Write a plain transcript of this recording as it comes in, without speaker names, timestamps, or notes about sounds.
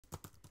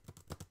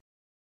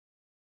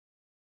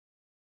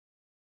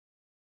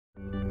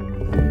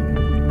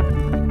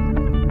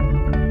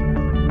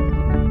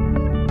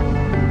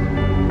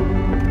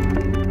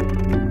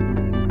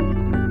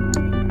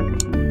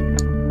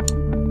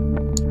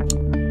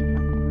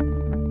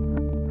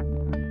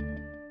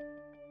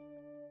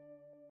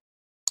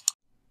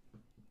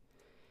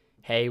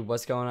Hey,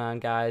 what's going on,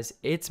 guys?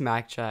 It's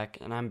MacJack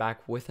and I'm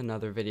back with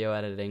another video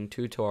editing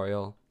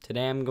tutorial.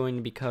 Today I'm going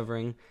to be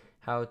covering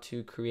how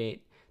to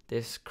create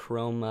this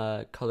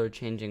chroma color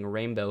changing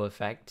rainbow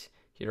effect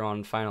here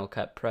on Final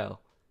Cut Pro.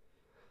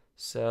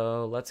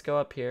 So let's go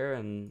up here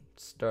and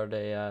start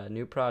a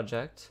new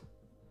project.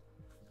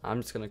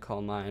 I'm just going to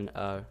call mine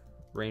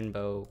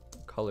rainbow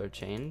color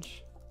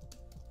change.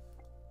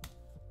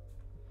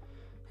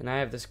 And I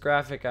have this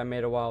graphic I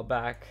made a while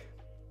back.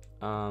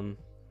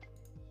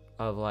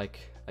 Of like,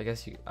 I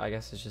guess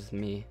it's just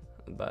me,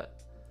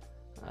 but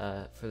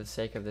for the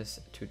sake of this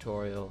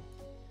tutorial,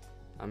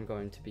 I'm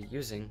going to be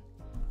using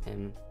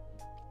him.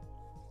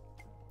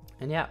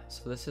 And yeah,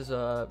 so this is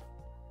a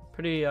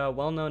pretty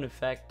well-known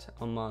effect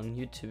among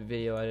YouTube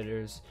video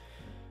editors,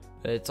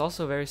 but it's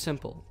also very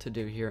simple to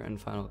do here in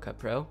Final Cut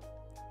Pro.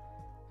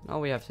 And all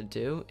we have to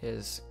do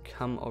is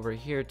come over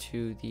here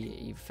to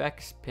the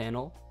effects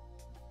panel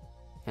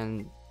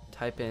and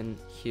type in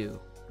hue.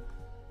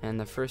 And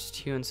the first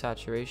hue and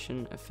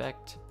saturation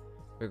effect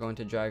we're going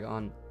to drag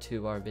on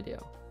to our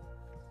video.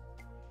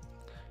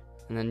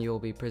 And then you'll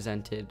be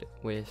presented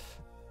with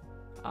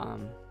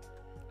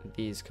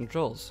these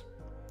controls.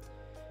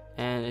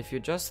 And if you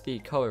adjust the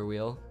color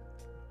wheel,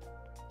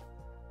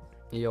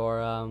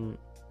 your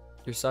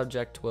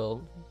subject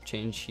will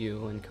change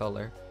hue and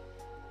color,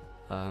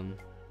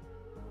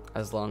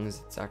 as long as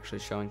it's actually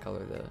showing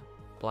color. The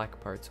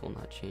black parts will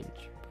not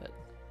change, but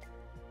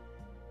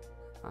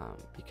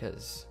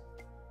because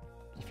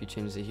if you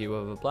change the hue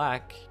of a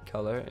black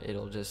color,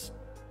 it'll just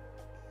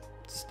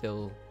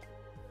still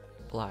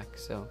black.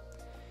 So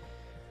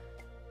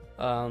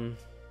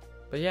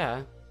but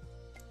yeah,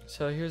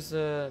 so here's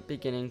the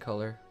beginning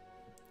color,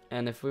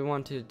 and if we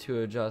wanted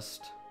to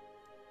adjust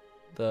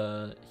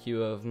the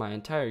hue of my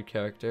entire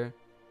character,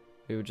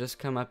 we would just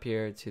come up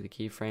here to the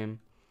keyframe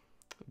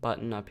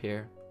button up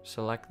here,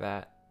 select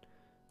that,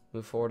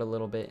 move forward a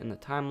little bit in the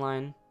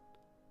timeline,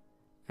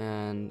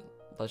 and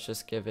let's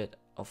just give it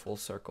a full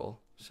circle.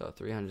 So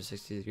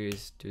 360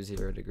 degrees to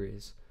 0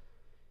 degrees.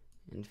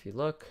 And if you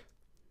look,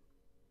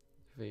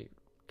 if we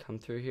come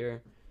through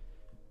here,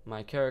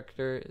 my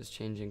character is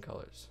changing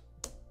colors.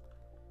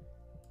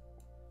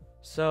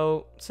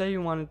 So say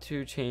you wanted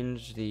to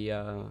change the,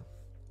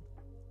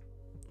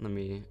 let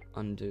me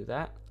undo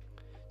that.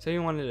 Say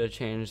you wanted to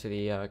change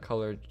the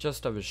color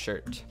just of his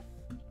shirt.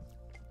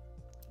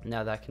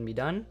 Now that can be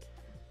done.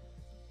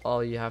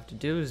 All you have to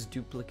do is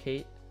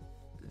duplicate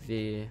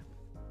the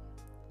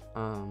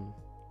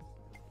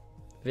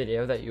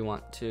video that you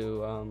want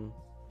to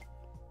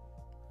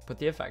put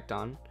the effect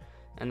on,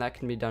 and that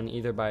can be done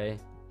either by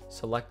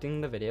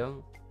selecting the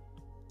video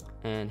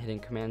and hitting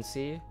Command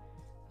C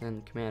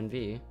and Command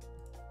V.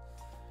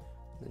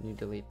 Then you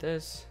delete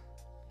this,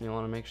 and you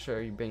want to make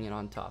sure you bring it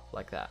on top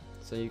like that.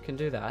 So you can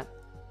do that,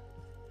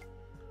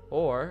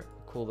 or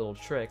a cool little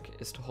trick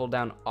is to hold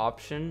down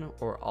Option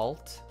or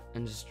Alt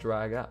and just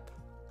drag up,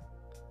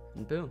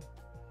 and boom,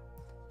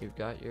 you've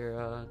got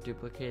your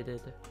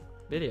duplicated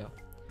video.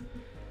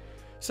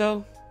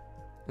 So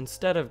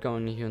instead of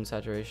going to hue and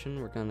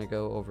saturation, we're going to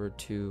go over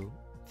to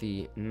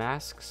the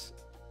masks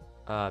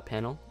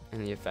panel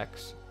and the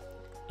effects,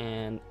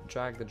 and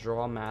drag the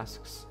draw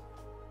masks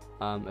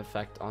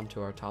effect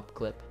onto our top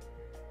clip.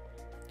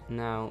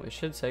 Now it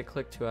should say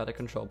click to add a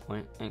control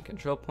point, and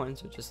control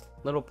points are just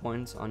little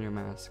points on your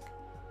mask.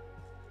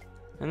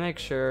 And make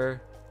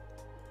sure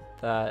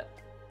that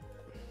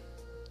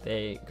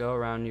they go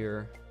around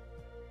your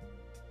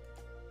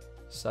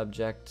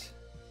subject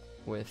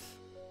with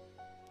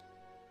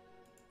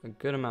a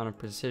good amount of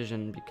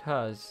precision,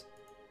 because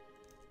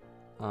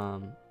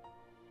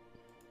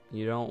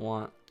you don't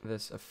want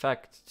this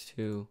effect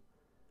to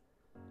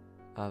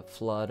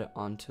flood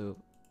onto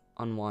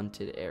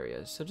unwanted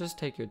areas. So just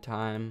take your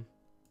time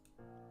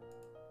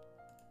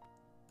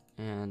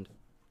and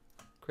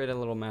create a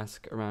little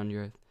mask around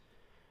your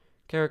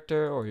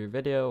character or your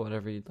video,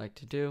 whatever you'd like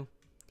to do.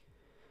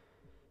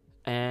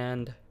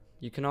 And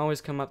you can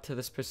always come up to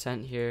this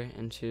percent here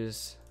and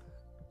choose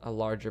a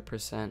larger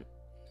percent,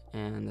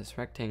 and this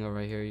rectangle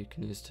right here you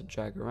can use to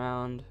drag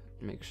around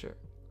and make sure.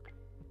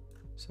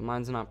 So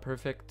mine's not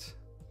perfect,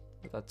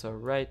 but that's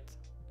alright.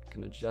 I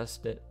can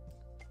adjust it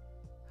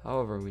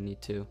however we need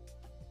to.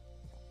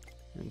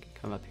 And we can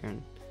come up here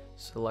and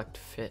select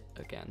fit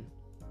again.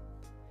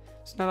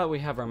 So now that we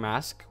have our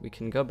mask, we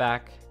can go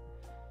back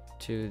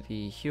to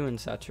the hue and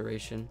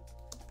saturation.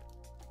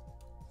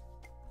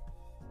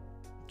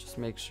 Just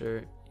make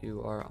sure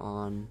you are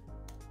on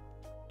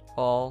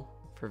all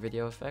for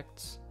video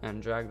effects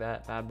and drag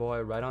that bad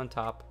boy right on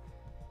top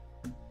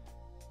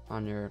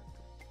on your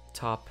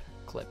top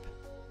clip.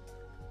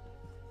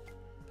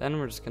 Then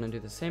we're just going to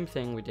do the same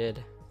thing we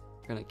did.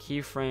 We're going to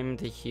keyframe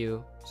the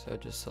hue, so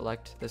just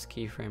select this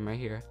keyframe right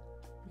here,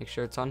 make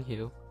sure it's on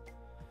hue,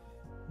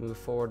 move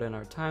forward in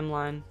our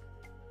timeline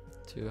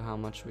to how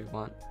much we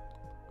want,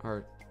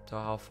 or to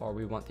how far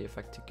we want the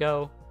effect to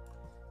go,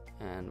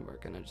 and we're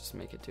going to just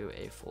make it do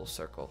a full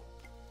circle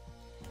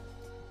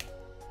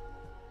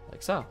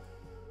like so.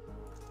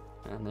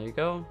 And there you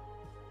go.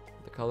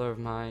 the color of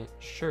my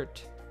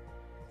shirt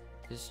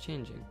is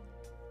changing.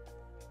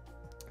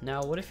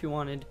 Now, what if you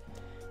wanted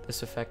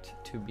this effect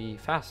to be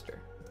faster?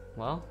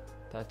 Well,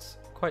 that's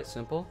quite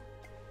simple.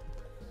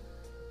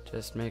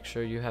 Just make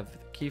sure you have the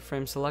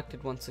keyframe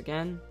selected once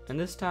again, and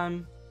this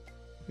time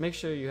make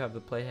sure you have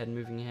the playhead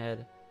moving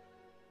ahead,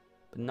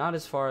 but not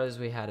as far as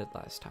we had it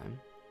last time.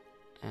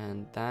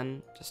 And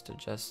then just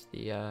adjust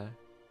the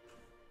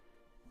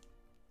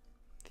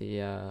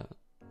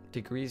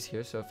degrees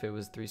here. So if it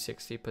was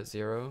 360, put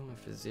 0.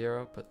 If it's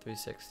 0, put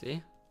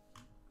 360.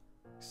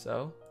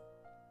 So.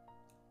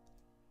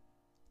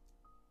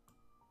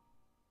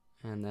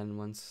 And then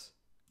once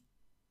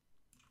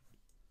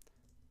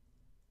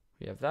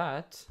we have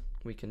that,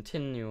 we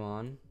continue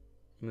on,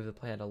 move the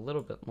playhead a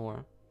little bit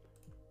more,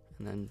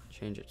 and then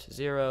change it to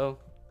 0,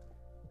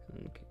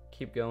 and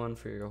keep going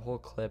for your whole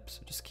clip.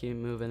 So just keep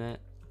moving it,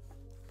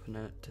 putting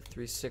it to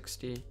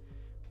 360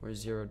 or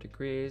 0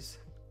 degrees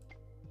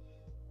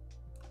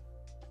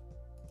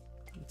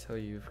until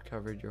you've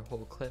covered your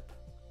whole clip.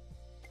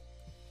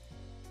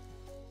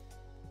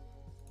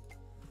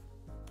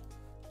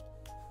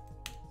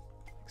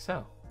 Like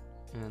so.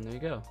 And there you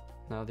go.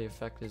 Now the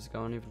effect is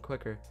going even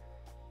quicker.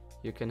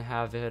 You can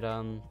have it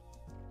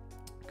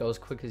go as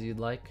quick as you'd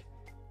like.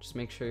 Just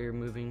make sure you're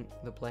moving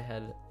the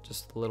playhead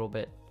just a little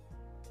bit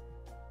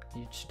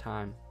each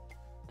time.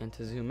 And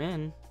to zoom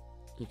in,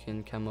 you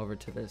can come over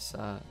to this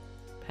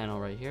panel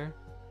right here,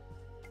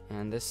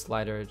 and this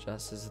slider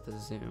adjusts the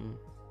zoom,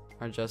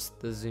 or just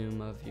the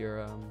zoom of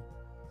your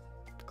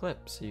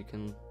clip, so you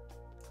can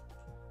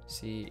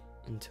see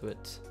into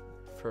it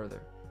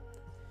further.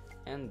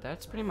 And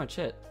that's pretty much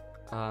it.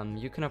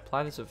 You can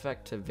apply this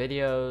effect to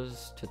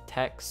videos, to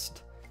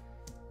text.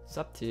 It's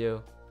up to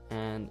you.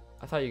 And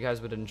I thought you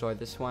guys would enjoy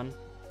this one.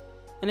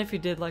 And if you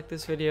did like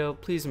this video,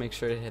 please make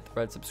sure to hit the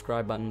red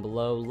subscribe button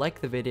below, like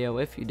the video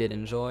if you did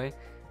enjoy,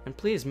 and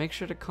please make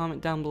sure to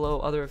comment down below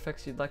other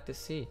effects you'd like to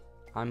see.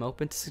 I'm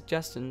open to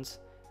suggestions.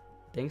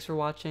 Thanks for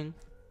watching.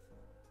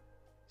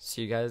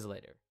 See you guys later.